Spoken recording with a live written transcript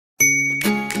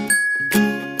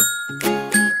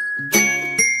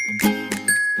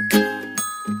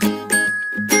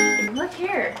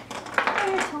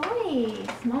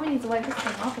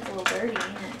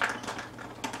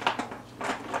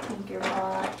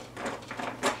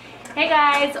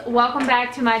guys, welcome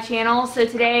back to my channel. So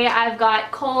today I've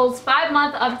got Cole's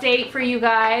 5-month update for you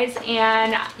guys,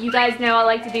 and you guys know I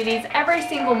like to do these every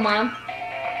single month.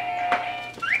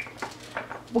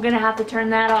 We're gonna have to turn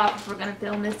that off if we're gonna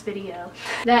film this video.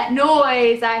 That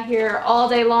noise I hear all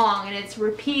day long, and it's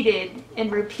repeated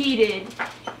and repeated,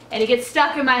 and it gets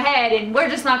stuck in my head, and we're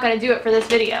just not gonna do it for this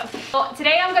video. Well,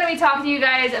 today I'm gonna be talking to you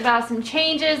guys about some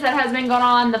changes that has been going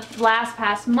on the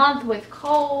past month with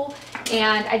Cole.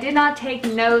 And I did not take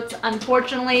notes,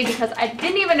 unfortunately, because I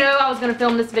didn't even know I was going to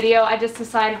film this video. I just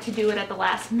decided to do it at the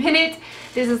last minute.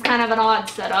 This is kind of an odd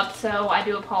setup, so I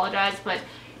do apologize. But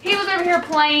he was over here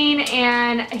playing,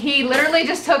 and he literally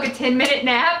just took a 10-minute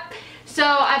nap. So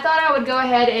I thought I would go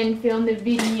ahead and film the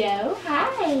video.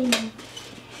 Hi!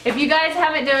 If you guys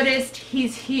haven't noticed,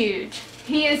 he's huge.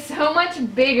 He is so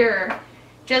much bigger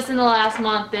just in the last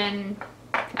month than,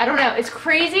 I don't know, it's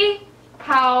crazy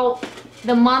how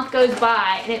the month goes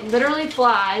by and it literally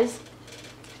flies,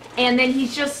 and then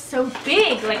he's just so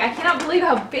big. Like, I cannot believe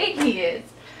how big he is.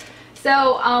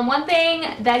 So one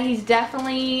thing that he's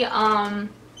definitely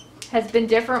has been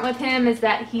different with him is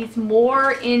that he's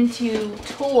more into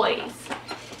toys.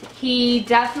 He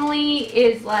definitely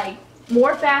is like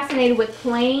more fascinated with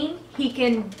playing. He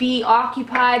can be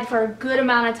occupied for a good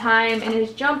amount of time in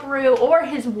his jumperoo or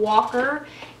his walker.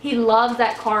 He loves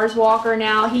that Cars walker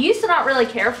now. He used to not really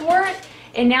care for it,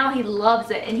 and now he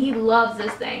loves it, and he loves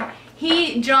this thing.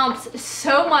 He jumps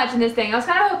so much in this thing. I was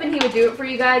kind of hoping he would do it for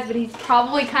you guys, but he's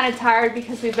probably kind of tired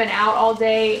because we've been out all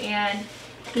day, and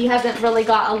he hasn't really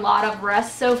got a lot of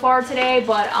rest so far today.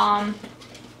 But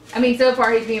I mean, so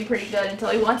far he's being pretty good until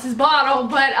he wants his bottle.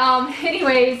 But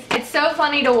anyways, it's so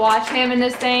funny to watch him in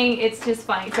this thing. It's just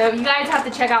funny. So you guys have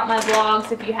to check out my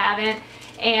vlogs if you haven't,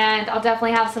 and I'll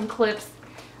definitely have some clips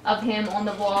of him on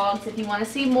the vlogs if you want to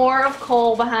see more of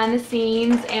Cole behind the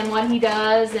scenes and what he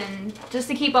does, and just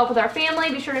to keep up with our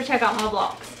family, be sure to check out my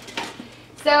vlogs.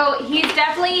 So he's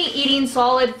definitely eating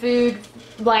solid food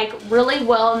like really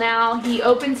well now. He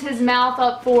opens his mouth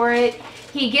up for it.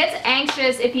 He gets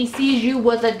anxious if he sees you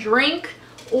with a drink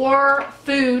or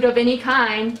food of any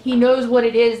kind. He knows what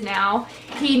it is now.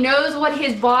 He knows what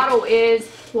his bottle is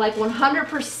like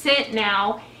 100%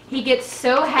 now. He gets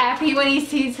so happy when he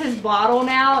sees his bottle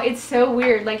now. It's so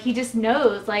weird. Like, he just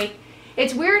knows. Like,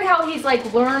 it's weird how he's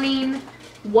like learning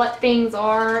what things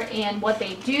are and what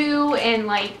they do, and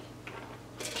like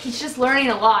he's just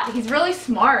learning a lot. He's really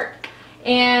smart,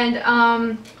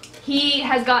 and he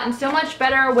has gotten so much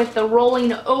better with the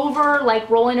rolling over, like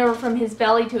rolling over from his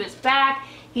belly to his back.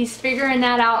 He's figuring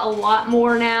that out a lot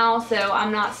more now, so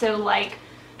I'm not so like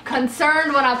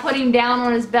concerned when I put him down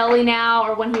on his belly now,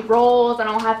 or when he rolls I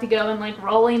don't have to go and like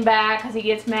roll him back because he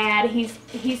gets mad.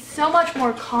 He's so much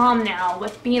more calm now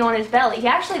with being on his belly. He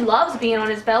actually loves being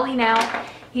on his belly now.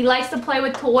 He likes to play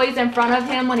with toys in front of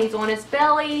him when he's on his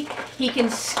belly. He can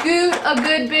scoot a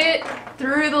good bit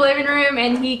through the living room,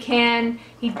 and he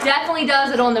definitely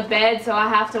does it on the bed, so I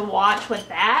have to watch with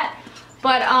that.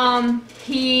 But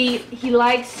he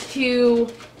likes to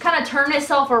kind of turn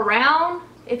himself around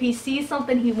if he sees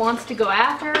something he wants to go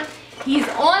after. He's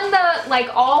on the like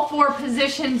all 4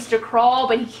 positions to crawl,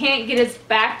 but he can't get his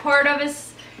back part of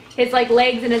his like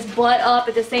legs and his butt up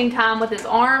at the same time with his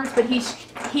arms, but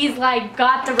he's like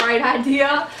got the right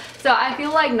idea. So I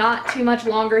feel like not too much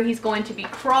longer he's going to be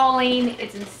crawling.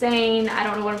 It's insane. I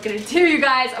don't know what I'm gonna do, you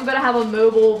guys. I'm gonna have a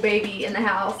mobile baby in the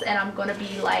house, and I'm gonna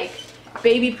be like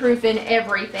baby proofing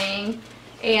everything,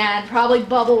 and probably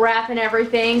bubble wrapping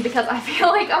everything, because I feel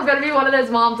like I'm gonna be one of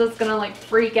those moms that's gonna like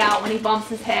freak out when he bumps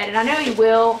his head, and I know he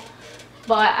will,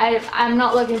 but I'm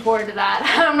not looking forward to that.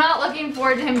 I'm not looking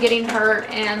forward to him getting hurt.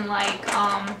 And like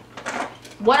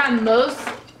what I'm most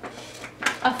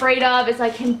afraid of is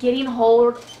like him getting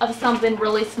hold of something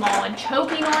really small and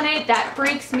choking on it. That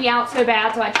freaks me out so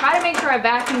bad. So I try to make sure I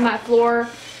vacuum my floor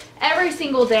every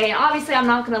single day, and obviously I'm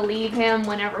not gonna leave him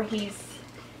whenever he's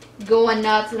going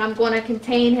nuts, and I'm going to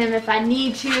contain him if I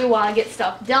need to while I get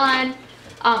stuff done.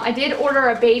 I did order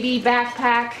a baby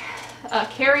backpack, a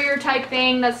carrier type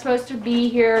thing that's supposed to be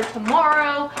here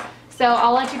tomorrow, so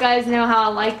I'll let you guys know how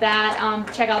I like that.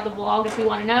 Check out the vlog if you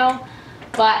want to know.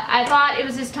 But I thought it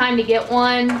was just time to get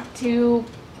one to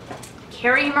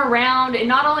carry him around, and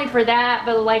not only for that,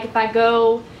 but like if I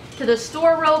go to the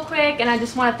store real quick and I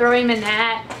just want to throw him in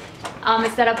that,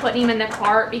 instead of putting him in the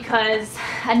cart. Because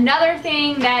another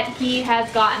thing that he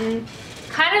has gotten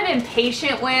kind of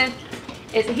impatient with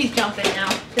is he's jumping now.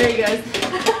 There he goes.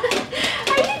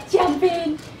 Are you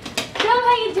jumping? Show him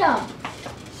how you jump.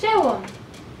 Show him.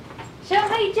 Show him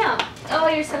how you jump. Oh,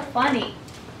 you're so funny.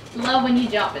 Love when you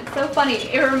jump. It's so funny.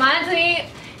 It reminds me,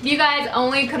 you guys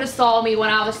only could have saw me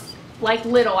when I was like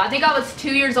little. I think I was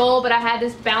 2 years old, but I had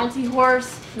this bouncy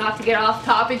horse, not to get off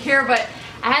topic here, but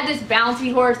I had this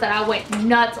bouncy horse that I went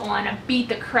nuts on. I beat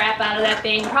the crap out of that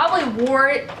thing. Probably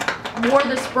wore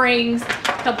the springs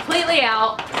completely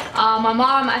out. My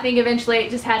mom, I think eventually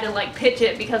just had to like pitch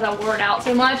it because I wore it out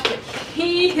so much, but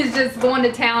he is just going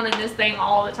to town in this thing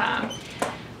all the time.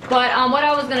 But what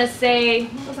I was going to say,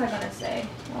 what was I going to say?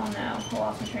 Oh no, I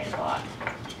lost my train of thought.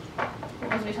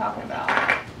 What was we talking about?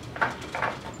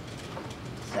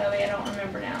 Zoe, I don't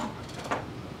remember now.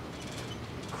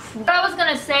 What I was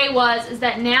going to say is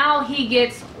that now he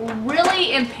gets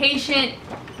really impatient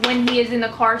when he is in the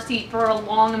car seat for a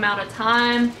long amount of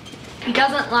time. He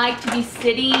doesn't like to be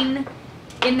sitting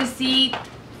in the seat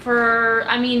for,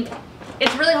 I mean,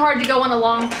 it's really hard to go on a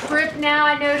long trip now,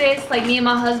 I noticed. Like me and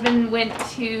my husband went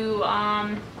to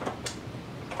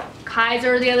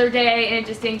Kaiser the other day and it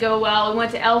just didn't go well. We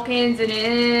went to Elkins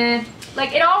and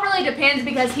like it all really depends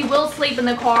because he will sleep in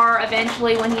the car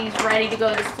eventually when he's ready to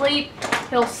go to sleep.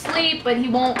 He'll sleep, but he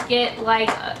won't get like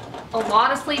a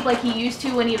lot of sleep like he used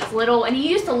to when he was little. And he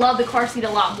used to love the car seat a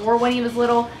lot more when he was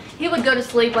little. He would go to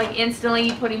sleep like instantly.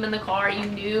 You put him in the car, you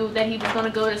knew that he was going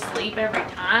to go to sleep every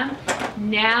time.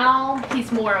 Now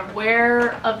he's more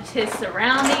aware of his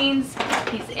surroundings.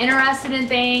 He's interested in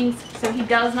things, so he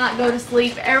does not go to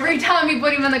sleep every time you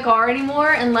put him in the car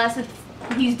anymore unless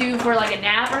he's due for like a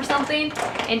nap or something.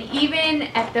 And even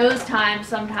at those times,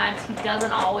 sometimes he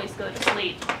doesn't always go to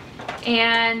sleep.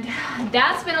 And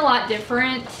that's been a lot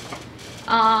different.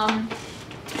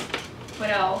 What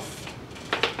else?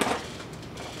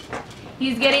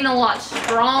 He's getting a lot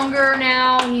stronger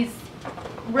now. He's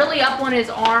really up on his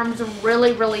arms,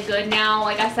 really, really good now.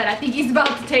 Like I said, I think he's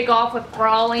about to take off with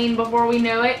crawling before we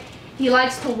know it. He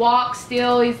likes to walk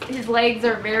still. His legs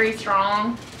are very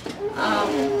strong.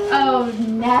 Oh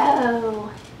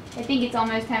no. I think it's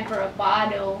almost time for a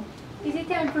bottle. Is it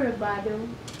time for a bottle?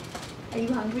 Are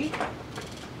you hungry?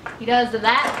 He does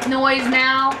that noise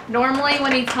now. Normally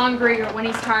when he's hungry or when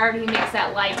he's tired, he makes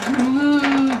that like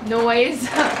noise.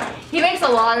 He makes a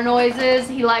lot of noises.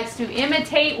 He likes to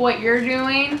imitate what you're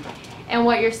doing and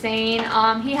what you're saying.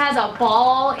 He has a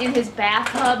ball in his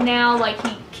bathtub now. Like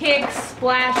he kicks,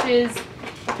 splashes.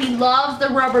 He loves the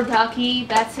rubber ducky.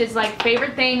 That's his like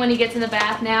favorite thing when he gets in the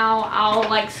bath now. I'll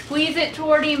like squeeze it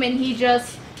toward him and he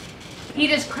just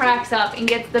cracks up and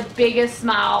gets the biggest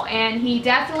smile. And he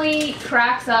definitely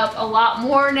cracks up a lot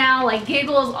more now, like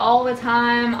giggles all the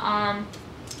time.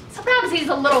 Sometimes he's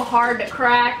a little hard to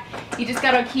crack. You just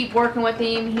gotta keep working with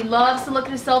him. He loves to look at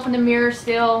himself in the mirror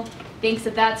still, thinks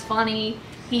that that's funny.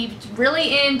 He's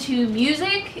really into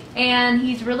music and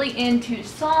he's really into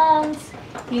songs.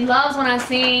 He loves when I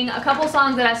sing. A couple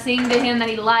songs that I sing to him that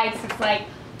he likes, it's like,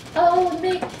 Old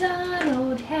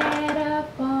MacDonald had a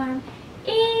farm,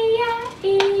 E-I-E-I-O,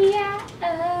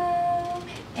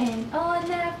 and on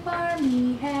that farm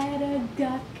he had a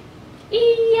duck,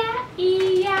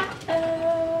 E-I-E-I-O,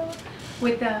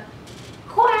 with a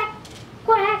quack,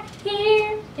 quack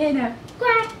here, and a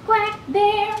quack, quack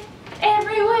there,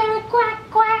 everywhere a quack,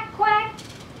 quack, quack.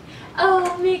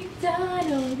 Old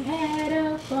MacDonald had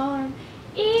a farm,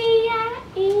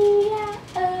 E-I-E-I-O.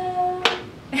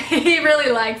 He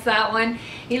really likes that one.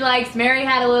 He likes Mary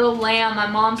Had a Little Lamb. My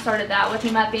mom started that with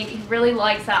him, I think. He really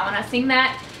likes that one. I sing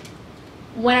that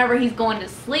whenever he's going to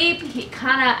sleep.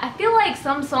 I feel like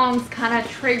some songs kind of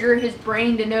trigger his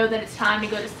brain to know that it's time to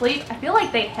go to sleep. I feel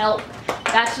like they help.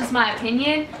 That's just my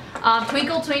opinion.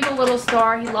 Twinkle Twinkle Little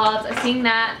Star, he loves. I sing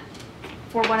that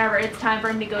for whenever it's time for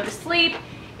him to go to sleep.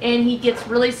 And he gets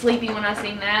really sleepy when I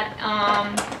sing that.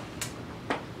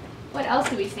 What else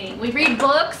do we sing? We read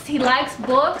books. He likes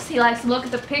books. He likes to look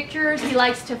at the pictures. He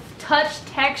likes to touch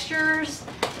textures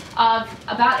of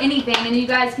about anything. And you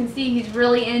guys can see he's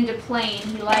really into playing.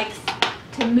 He likes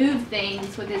to move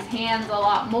things with his hands a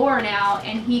lot more now.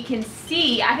 And he can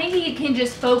see. I think he can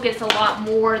just focus a lot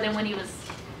more than when he was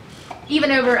even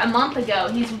over a month ago.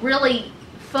 He's really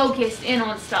focused in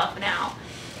on stuff now.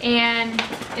 And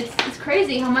it's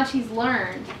crazy how much he's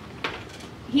learned.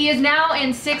 He is now in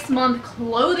 6-month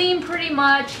clothing pretty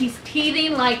much. He's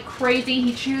teething like crazy.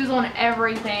 He chews on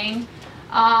everything.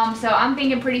 So I'm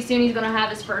thinking pretty soon he's going to have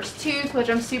his first tooth, which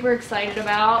I'm super excited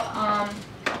about.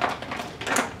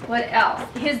 What else?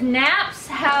 His naps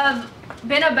have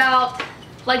been about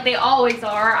like they always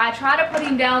are. I try to put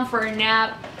him down for a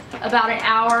nap about an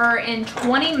hour and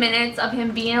 20 minutes of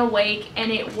him being awake, and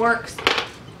it works.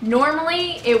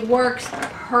 Normally it works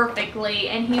perfectly,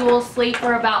 and he will sleep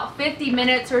for about 50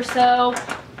 minutes or so,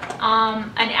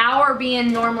 an hour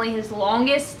being normally his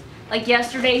longest. Like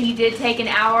yesterday he did take an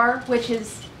hour, which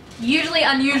is usually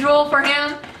unusual for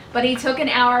him, but he took an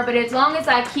hour. But as long as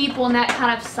I keep on that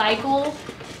kind of cycle,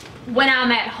 when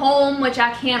I'm at home, which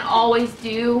I can't always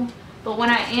do, but when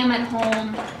I am at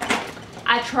home,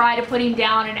 I try to put him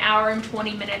down an hour and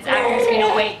 20 minutes after he's been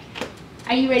awake.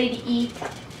 Are you ready to eat?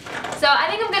 So I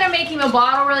think I'm going to make him a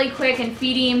bottle really quick and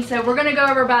feed him. So we're going to go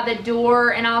over by the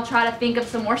door and I'll try to think of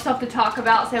some more stuff to talk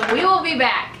about. So we will be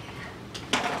back.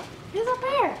 Who's up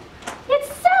there? It's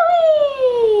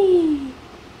Zoe!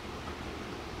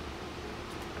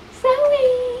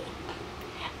 Zoe!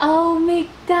 Oh,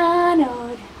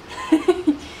 McDonald.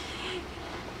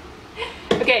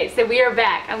 Okay, so we are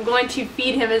back. I'm going to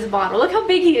feed him his bottle. Look how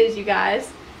big he is, you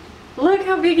guys. Look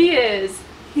how big he is.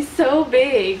 He's so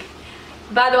big.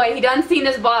 By the way, he done seen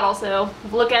this bottle, so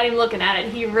look at him looking at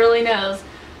it. He really knows.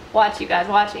 Watch, you guys,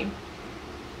 watch him.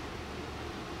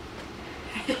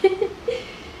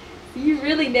 You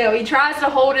really know. He tries to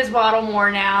hold his bottle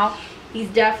more now. He's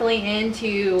definitely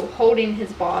into holding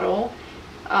his bottle.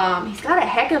 He's got a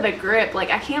heck of a grip. Like,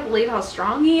 I can't believe how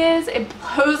strong he is. It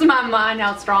blows my mind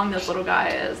how strong this little guy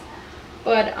is.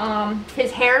 But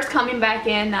his hair's coming back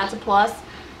in. That's a plus.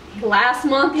 Last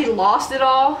month he lost it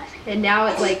all, and now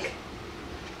it's like,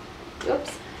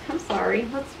 oops, I'm sorry.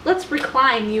 Let's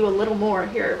recline you a little more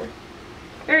here.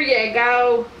 There you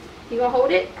go. You gonna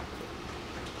hold it?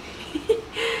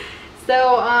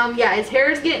 So yeah, his hair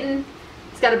is getting,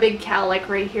 he's got a big cowlick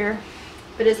right here,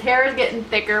 but his hair is getting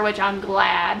thicker, which I'm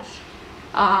glad.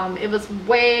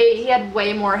 He had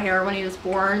way more hair when he was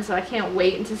born, so I can't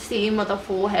wait to see him with a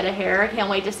full head of hair. I can't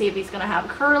wait to see if he's gonna have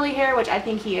curly hair, which I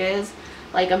think he is,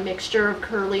 like a mixture of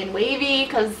curly and wavy,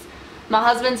 because my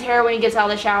husband's hair when he gets out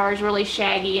of the shower is really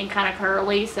shaggy and kind of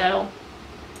curly, so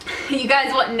you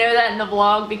guys wouldn't know that in the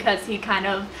vlog because he kind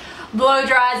of blow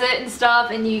dries it and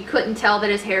stuff, and you couldn't tell that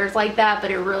his hair is like that, but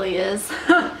it really is.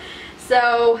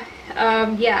 So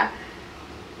yeah,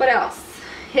 what else?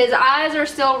 His eyes are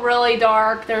still really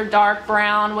dark. They're dark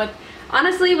brown with,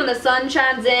 honestly, when the sun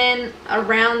shines in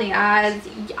around the eyes,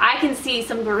 I can see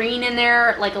some green in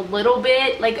there, like a little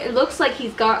bit. Like, it looks like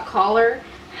he's got color.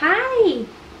 Hi!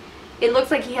 It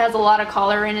looks like he has a lot of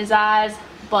color in his eyes,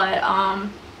 but I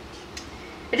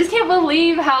just can't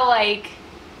believe how, like,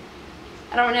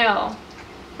 I don't know,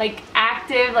 like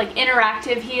active, like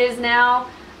interactive he is now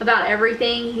about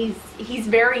everything. He's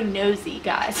very nosy,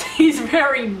 guys. He's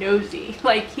very nosy.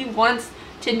 Like, he wants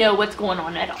to know what's going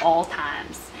on at all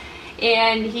times.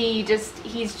 And he's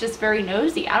just very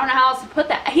nosy. I don't know how else to put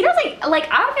that. He doesn't, like,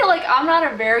 I feel like I'm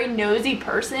not a very nosy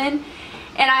person.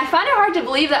 And I find it hard to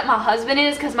believe that my husband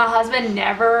is, because my husband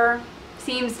never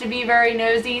seems to be very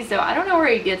nosy. So I don't know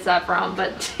where he gets that from,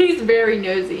 but he's very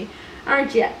nosy.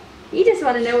 Aren't you? You just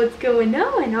want to know what's going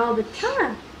on all the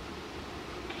time.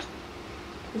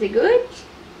 Is it good?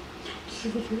 Is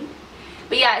it good?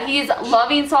 But yeah, he's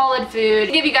loving solid food.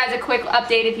 I'll give you guys a quick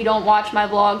update if you don't watch my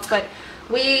vlogs, but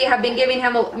we have been giving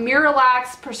him a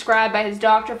Miralax prescribed by his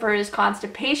doctor for his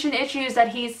constipation issues that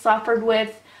he's suffered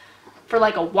with for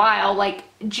like a while. Like,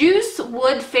 juice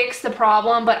would fix the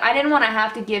problem, but I didn't want to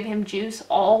have to give him juice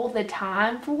all the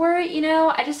time for it, you know?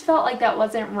 I just felt like that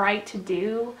wasn't right to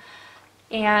do.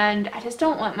 And I just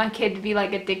don't want my kid to be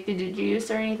like addicted to juice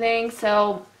or anything.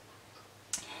 So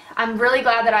I'm really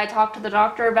glad that I talked to the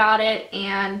doctor about it,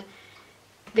 and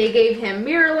they gave him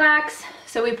Miralax.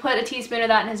 So we put a teaspoon of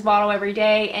that in his bottle every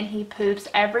day, and he poops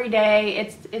every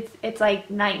day. It's like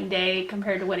night and day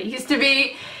compared to what it used to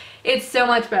be. It's so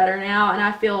much better now, and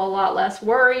I feel a lot less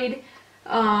worried.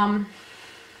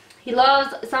 He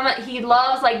loves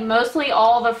like mostly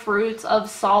all the fruits of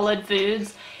solid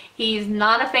foods. He's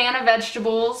not a fan of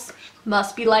vegetables.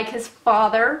 Must be like his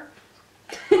father.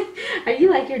 Are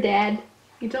you like your dad?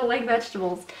 You don't like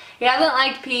vegetables. He hasn't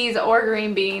liked peas or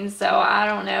green beans, so I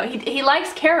don't know. He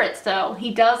likes carrots, though.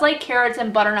 He does like carrots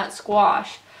and butternut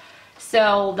squash.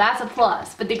 So that's a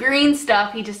plus. But the green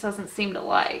stuff, he just doesn't seem to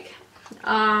like.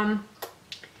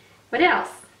 What else?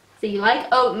 So you like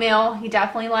oatmeal. He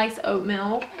definitely likes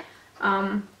oatmeal.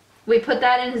 We put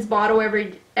that in his bottle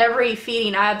every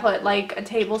feeding. I put like a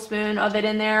tablespoon of it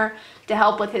in there to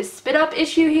help with his spit up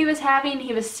issue he was having.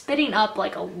 He was spitting up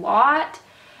like a lot.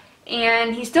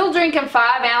 And he's still drinking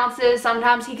 5 ounces.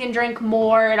 Sometimes he can drink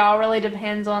more. It all really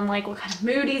depends on like what kind of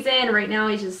mood he's in. Right now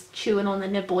he's just chewing on the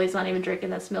nipple. He's not even drinking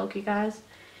this milk, you guys.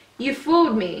 You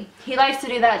fooled me. He likes to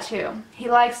do that too. He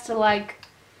likes to like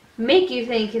make you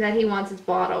think that he wants his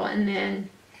bottle, and then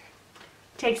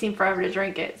it takes him forever to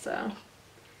drink it. So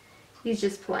he's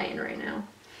just playing right now.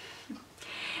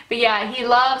 But yeah, he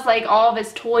loves like all of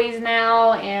his toys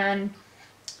now, and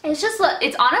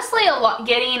it's honestly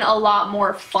getting a lot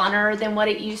more funner than what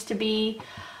it used to be.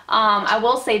 I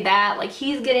will say that, like,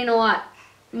 he's getting a lot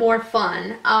more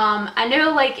fun. I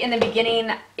know like in the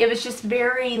beginning it was just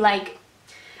very like,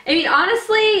 I mean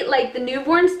honestly, like the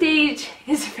newborn stage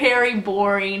is very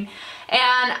boring.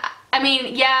 And I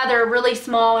mean, yeah, they're really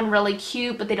small and really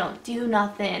cute, but they don't do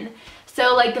nothing.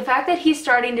 So like the fact that he's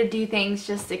starting to do things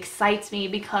just excites me,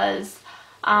 because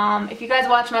if you guys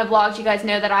watch my vlogs, you guys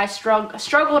know that I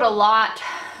struggled a lot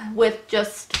with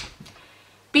just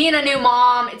being a new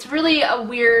mom. It's really a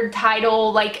weird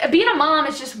title. Like being a mom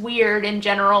is just weird in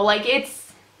general. Like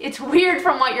it's weird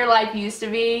from what your life used to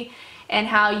be and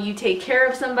how you take care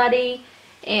of somebody,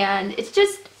 and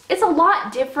it's a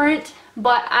lot different.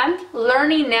 But I'm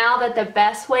learning now that the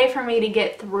best way for me to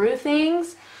get through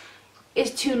things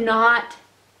is to not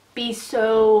be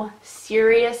so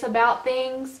serious about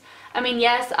things. I mean,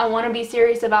 yes, I want to be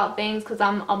serious about things because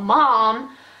I'm a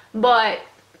mom, but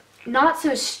not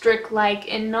so strict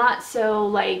like, and not so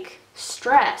like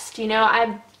stressed, you know.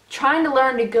 I'm trying to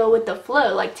learn to go with the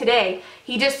flow. Like today,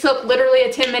 he just took literally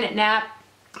a 10-minute nap.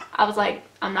 I was like,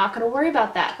 I'm not going to worry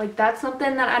about that. Like that's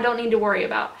something that I don't need to worry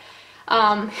about.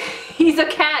 He's a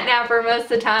cat napper most of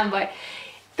the time, but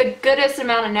the goodest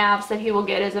amount of naps that he will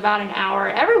get is about an hour.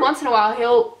 Every once in a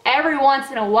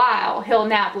while he'll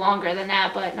nap longer than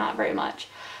that, but not very much.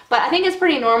 But I think it's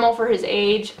pretty normal for his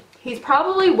age. He's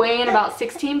probably weighing about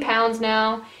 16 pounds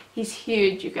now. He's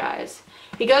huge, you guys.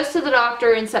 He goes to the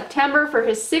doctor in September for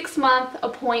his 6-month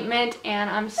appointment, and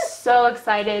I'm so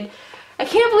excited. I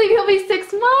can't believe he'll be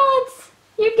 6 months.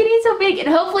 You're getting so big, and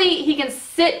hopefully he can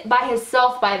sit by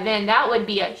himself by then. That would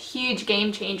be a huge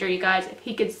game changer, you guys, if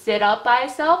he could sit up by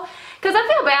himself. Because I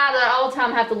feel bad that all the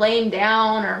time I have to lay him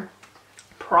down or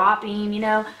prop him, you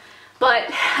know. But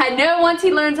I know once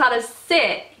he learns how to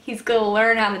sit, he's going to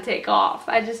learn how to take off.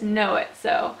 I just know it.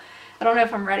 So I don't know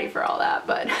if I'm ready for all that,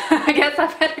 but I guess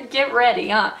I better get ready,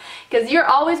 huh? Because you're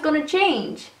always going to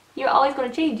change. You're always going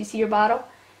to change. You see your bottle?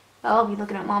 Oh, you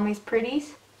looking at mommy's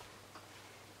pretties?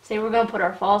 Say we're going to put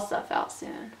our fall stuff out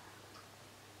soon.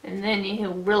 And then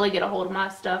he'll really get a hold of my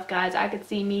stuff, guys. I could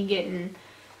see me getting...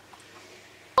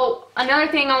 Oh, another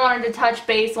thing I wanted to touch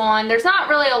base on. There's not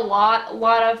really a lot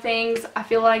of things I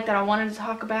feel like that I wanted to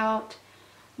talk about.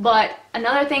 But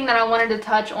another thing that I wanted to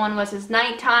touch on was his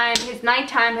nighttime. His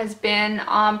nighttime has been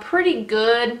pretty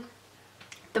good.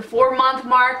 The 4-month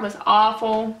mark was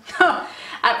awful.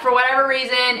 For whatever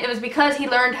reason, it was because he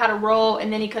learned how to roll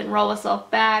and then he couldn't roll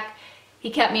himself back. He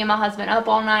kept me and my husband up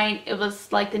all night. It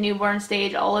was like the newborn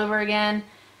stage all over again.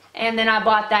 And then I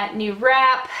bought that new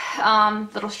wrap,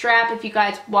 little strap. If you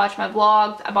guys watch my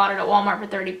vlog, I bought it at Walmart for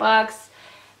 30 bucks.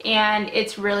 And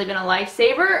it's really been a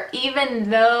lifesaver, even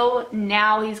though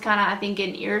now he's kind of, I think,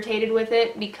 getting irritated with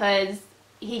it because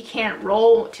he can't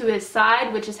roll to his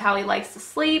side, which is how he likes to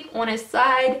sleep, on his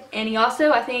side. And he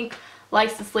also, I think,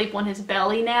 likes to sleep on his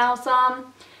belly now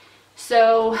some.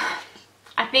 So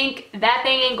I think that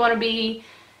thing ain't going to be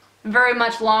very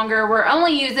much longer. We're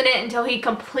only using it until he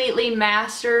completely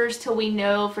masters, till we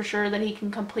know for sure that he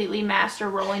can completely master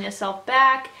rolling himself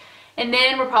back. And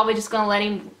then we're probably just going to let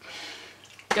him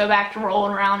go back to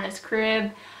rolling around in his crib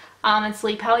and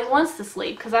sleep how he wants to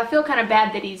sleep, because I feel kind of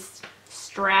bad that he's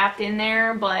strapped in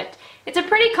there. But it's a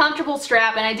pretty comfortable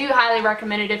strap, and I do highly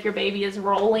recommend it if your baby is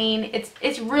rolling.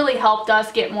 It's really helped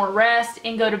us get more rest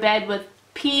and go to bed with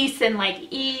peace and like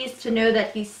ease, to know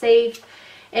that he's safe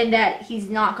and that he's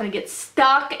not going to get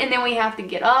stuck, and then we have to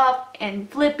get up and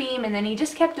flip him, and then he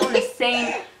just kept doing the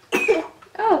same.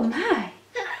 Oh my,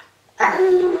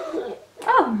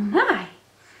 oh my.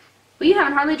 Well, you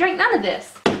haven't hardly drank none of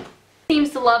this. He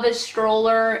seems to love his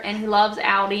stroller, and he loves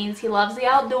outings. He loves the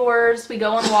outdoors. We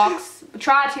go on walks. We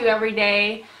try to every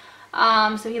day.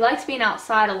 So he likes being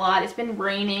outside a lot. It's been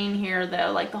raining here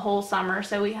though, like the whole summer,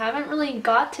 so we haven't really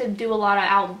got to do a lot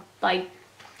of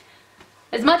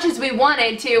as much as we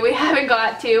wanted to. We haven't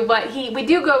got to, but we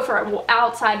do go for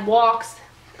outside walks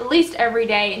at least every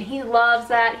day, and he loves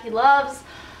that. He loves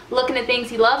looking at things.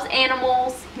 He loves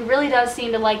animals. He really does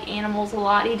seem to like animals a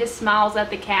lot. He just smiles at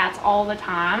the cats all the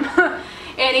time.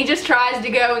 And he just tries to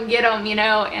go and get them, you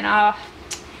know. And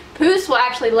Poos will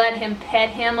actually let him pet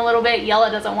him a little bit. Yella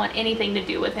doesn't want anything to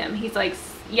do with him. He's like,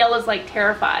 Yella's like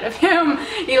terrified of him.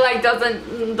 He like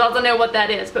doesn't know what that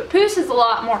is. But Poos is a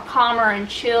lot more calmer and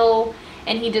chill,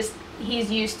 and he's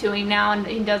used to him now, and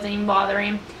he doesn't even bother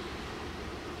him.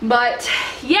 But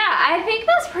yeah, I think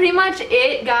that's pretty much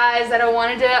it, guys, that I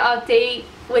wanted to update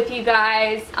with you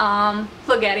guys.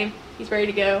 Look at him. He's ready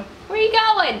to go. Where are you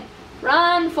going?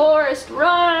 Run, Forrest,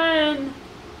 run.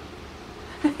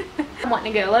 I'm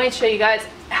wanting to go. Let me show you guys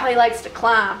how he likes to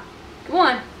climb. Come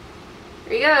on.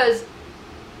 Here he goes.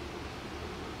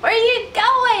 Where are you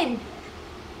going?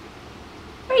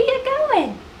 Where are you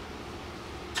going?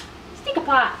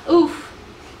 pot. Oof.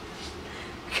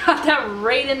 Got that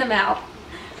right in the mouth.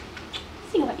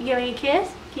 See what? You give me a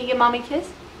kiss? Can you give mommy a kiss?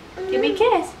 Give me a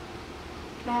kiss.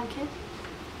 Can I have a kiss?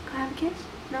 Can I have a kiss?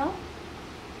 No?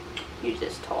 You're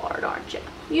just tired, aren't you?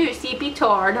 You're sleepy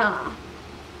tired, huh?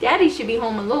 Daddy should be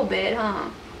home a little bit, huh?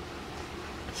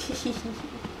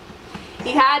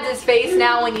 He hides his face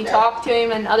now when you talk to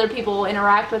him and other people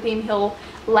interact with him. He'll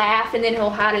laugh and then he'll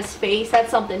hide his face.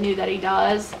 That's something new that he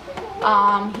does.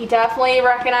 He definitely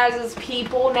recognizes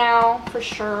people now, for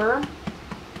sure.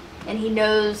 And he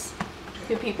knows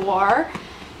who people are.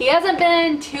 He hasn't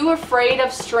been too afraid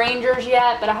of strangers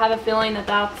yet, but I have a feeling that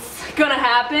that's gonna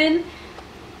happen.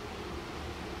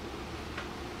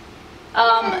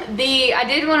 I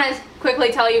did want to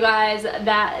quickly tell you guys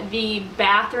that the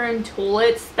bathroom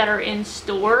toilets that are in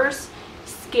stores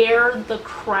scared the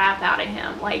crap out of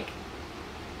him. Like,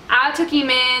 I took him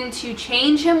in to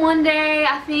change him one day,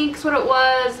 I think is what it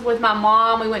was, with my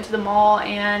mom. We went to the mall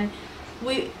and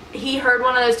he heard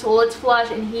one of those toilets flush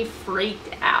and he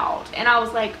freaked out. And I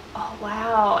was like, oh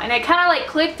wow. And it kind of like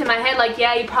clicked in my head, like,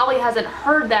 yeah, he probably hasn't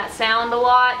heard that sound a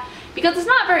lot, because it's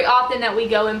not very often that we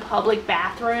go in public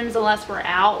bathrooms unless we're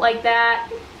out like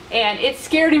that. And it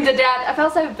scared him to death. I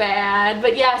felt so bad.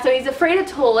 But yeah, so he's afraid of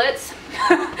toilets.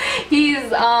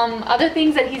 He's other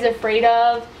things that he's afraid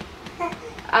of,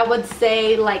 I would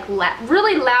say, like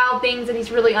really loud things that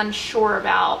he's really unsure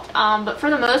about. But for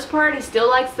the most part, he still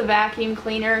likes the vacuum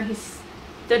cleaner.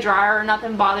 The dryer,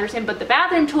 nothing bothers him, but the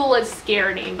bathroom toilet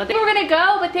scared him. But then we're gonna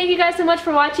go. But thank you guys so much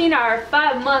for watching our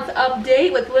 5-month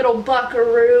update with little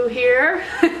Buckaroo here.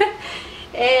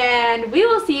 And we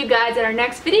will see you guys in our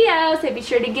next video. So be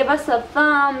sure to give us a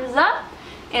thumbs up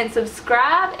and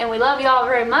subscribe. And we love y'all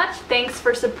very much. Thanks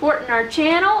for supporting our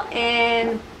channel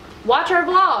and watch our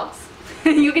vlogs.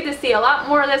 You get to see a lot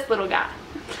more of this little guy.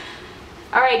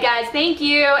 Alright guys, thank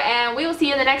you, and we will see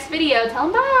you in the next video. Tell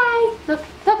them bye. Look,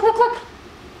 look, look, look.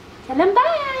 Tell them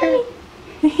bye.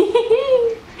 Do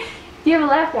you have a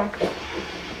laugh one?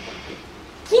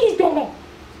 Kitty's baby.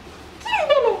 Kitty's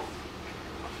baby.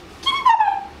 Kitty's baby. Kitty's baby.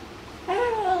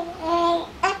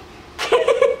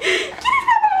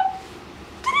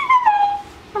 Kitty's baby.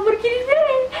 I'm going to Kitty's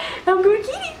baby. I'm going to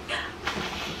Kitty.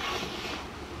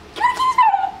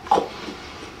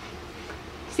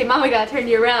 See, Mama gotta turn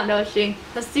you around, don't she?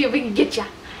 Let's see if we can get ya.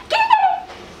 Get it!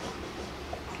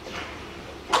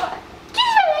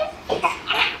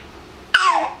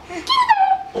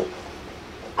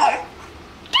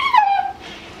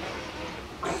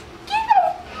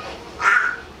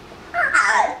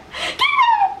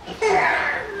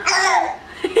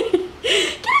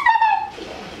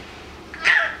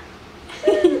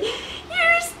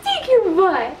 You're a stinker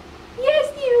butt. Yes,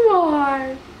 you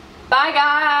are. Bye,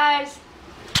 guys.